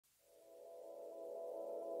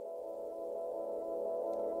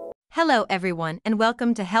Hello everyone and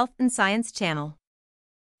welcome to Health and Science channel.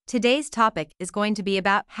 Today's topic is going to be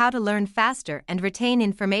about how to learn faster and retain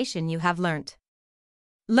information you have learnt.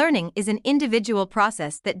 Learning is an individual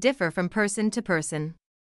process that differ from person to person.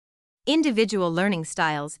 Individual learning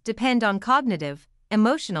styles depend on cognitive,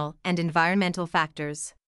 emotional, and environmental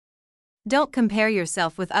factors. Don't compare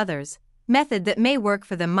yourself with others. Method that may work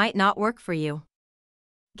for them might not work for you.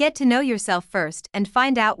 Get to know yourself first and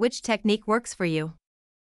find out which technique works for you.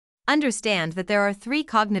 Understand that there are 3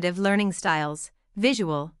 cognitive learning styles: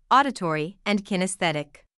 visual, auditory, and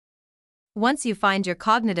kinesthetic. Once you find your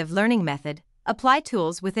cognitive learning method, apply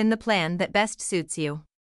tools within the plan that best suits you.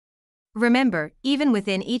 Remember, even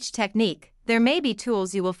within each technique, there may be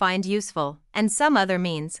tools you will find useful, and some other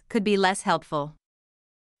means could be less helpful.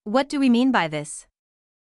 What do we mean by this?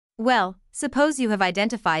 Well, suppose you have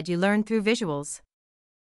identified you learn through visuals.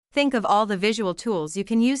 Think of all the visual tools you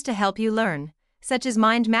can use to help you learn, such as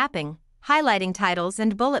mind mapping, highlighting titles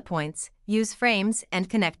and bullet points, use frames and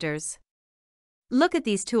connectors. Look at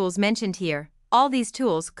these tools mentioned here. All these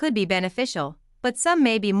tools could be beneficial, but some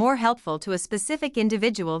may be more helpful to a specific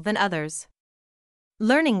individual than others.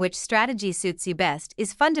 Learning which strategy suits you best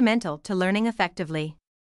is fundamental to learning effectively.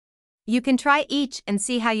 You can try each and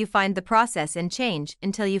see how you find the process and change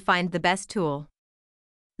until you find the best tool.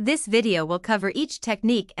 This video will cover each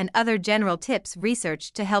technique and other general tips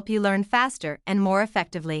researched to help you learn faster and more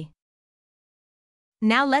effectively.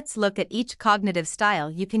 Now let's look at each cognitive style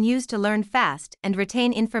you can use to learn fast and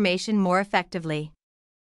retain information more effectively.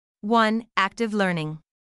 1. Active learning.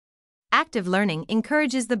 Active learning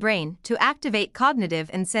encourages the brain to activate cognitive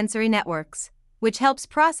and sensory networks, which helps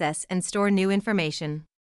process and store new information.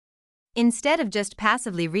 Instead of just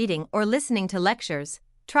passively reading or listening to lectures,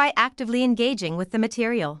 try actively engaging with the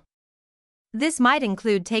material. This might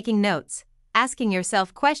include taking notes, asking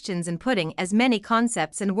yourself questions, and putting as many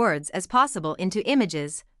concepts and words as possible into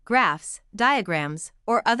images, graphs, diagrams,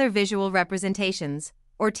 or other visual representations,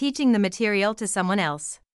 or teaching the material to someone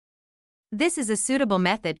else. This is a suitable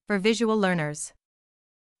method for visual learners.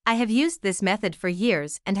 I have used this method for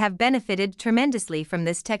years and have benefited tremendously from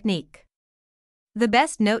this technique. The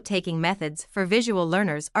best note-taking methods for visual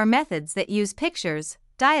learners are methods that use pictures,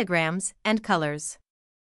 diagrams, and colors.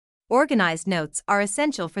 Organized notes are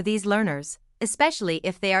essential for these learners, especially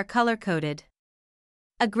if they are color-coded.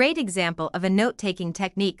 A great example of a note-taking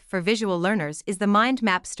technique for visual learners is the mind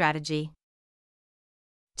map strategy.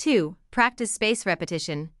 2. Practice space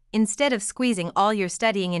repetition. Instead of squeezing all your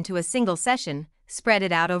studying into a single session, spread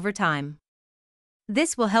it out over time.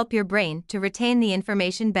 This will help your brain to retain the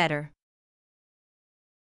information better.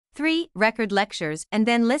 3. Record lectures and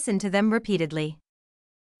then listen to them repeatedly.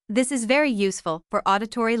 This is very useful for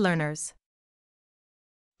auditory learners.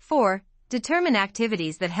 4. Determine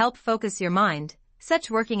activities that help focus your mind,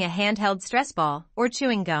 such working a handheld stress ball or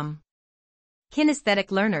chewing gum.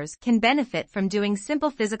 Kinesthetic learners can benefit from doing simple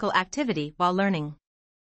physical activity while learning.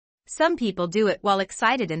 Some people do it while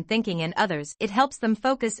excited and thinking, and others it helps them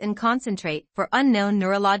focus and concentrate for unknown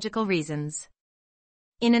neurological reasons.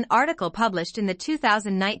 In an article published in the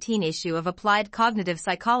 2019 issue of Applied Cognitive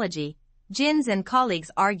Psychology, Jins and colleagues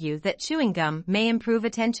argue that chewing gum may improve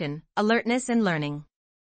attention, alertness, and learning.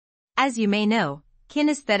 As you may know,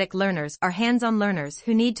 kinesthetic learners are hands-on learners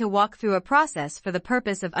who need to walk through a process for the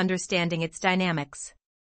purpose of understanding its dynamics.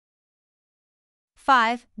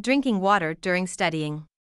 5. Drinking water during studying.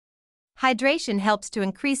 Hydration helps to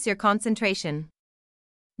increase your concentration.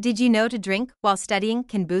 Did you know to drink while studying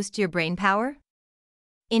can boost your brain power?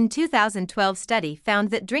 In 2012 study found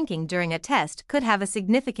that drinking during a test could have a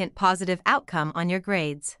significant positive outcome on your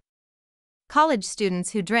grades. College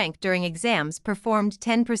students who drank during exams performed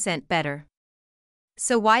 10% better.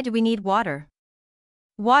 So why do we need water?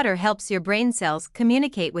 Water helps your brain cells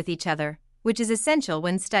communicate with each other, which is essential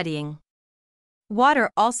when studying.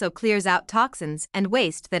 Water also clears out toxins and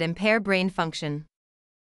waste that impair brain function.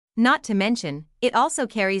 Not to mention, it also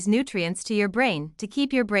carries nutrients to your brain to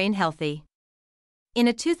keep your brain healthy. In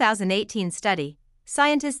a 2018 study,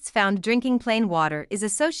 scientists found drinking plain water is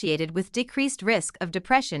associated with decreased risk of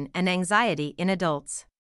depression and anxiety in adults.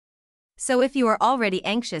 So if you are already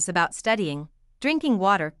anxious about studying, drinking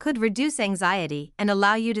water could reduce anxiety and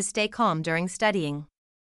allow you to stay calm during studying.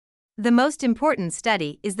 The most important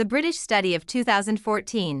study is the British study of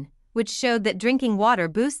 2014, which showed that drinking water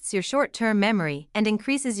boosts your short-term memory and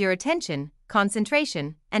increases your attention,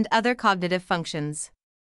 concentration, and other cognitive functions.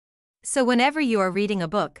 So whenever you are reading a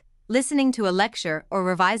book, listening to a lecture, or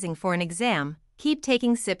revising for an exam, keep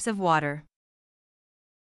taking sips of water.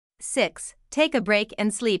 6. Take a break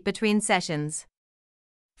and sleep between sessions.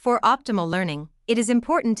 For optimal learning, it is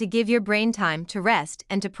important to give your brain time to rest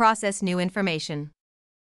and to process new information.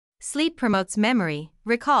 Sleep promotes memory,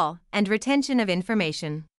 recall, and retention of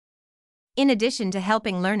information. In addition to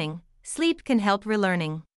helping learning, sleep can help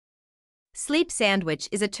relearning. Sleep sandwich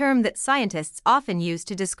is a term that scientists often use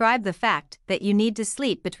to describe the fact that you need to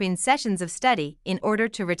sleep between sessions of study in order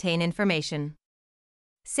to retain information.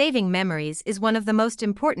 Saving memories is one of the most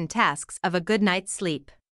important tasks of a good night's sleep.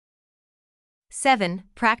 7.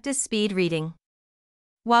 Practice speed reading.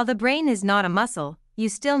 While the brain is not a muscle, you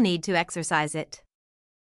still need to exercise it.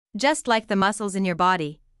 Just like the muscles in your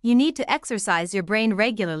body, you need to exercise your brain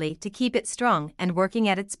regularly to keep it strong and working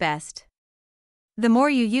at its best. The more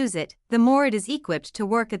you use it, the more it is equipped to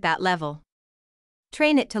work at that level.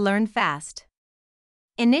 Train it to learn fast.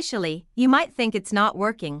 Initially, you might think it's not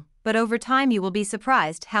working, but over time you will be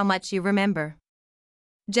surprised how much you remember.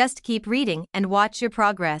 Just keep reading and watch your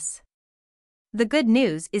progress. The good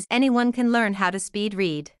news is anyone can learn how to speed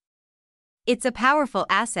read. It's a powerful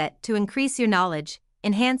asset to increase your knowledge,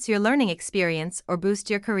 enhance your learning experience, or boost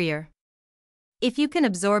your career. If you can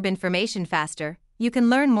absorb information faster, you can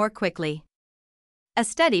learn more quickly. A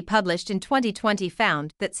study published in 2020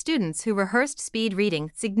 found that students who rehearsed speed reading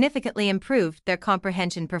significantly improved their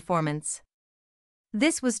comprehension performance.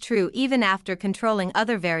 This was true even after controlling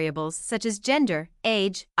other variables such as gender,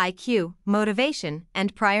 age, IQ, motivation,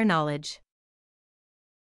 and prior knowledge.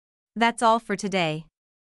 That's all for today.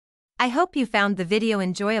 I hope you found the video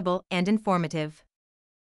enjoyable and informative.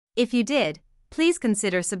 If you did, please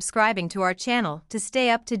consider subscribing to our channel to stay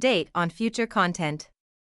up to date on future content.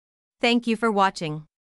 Thank you for watching.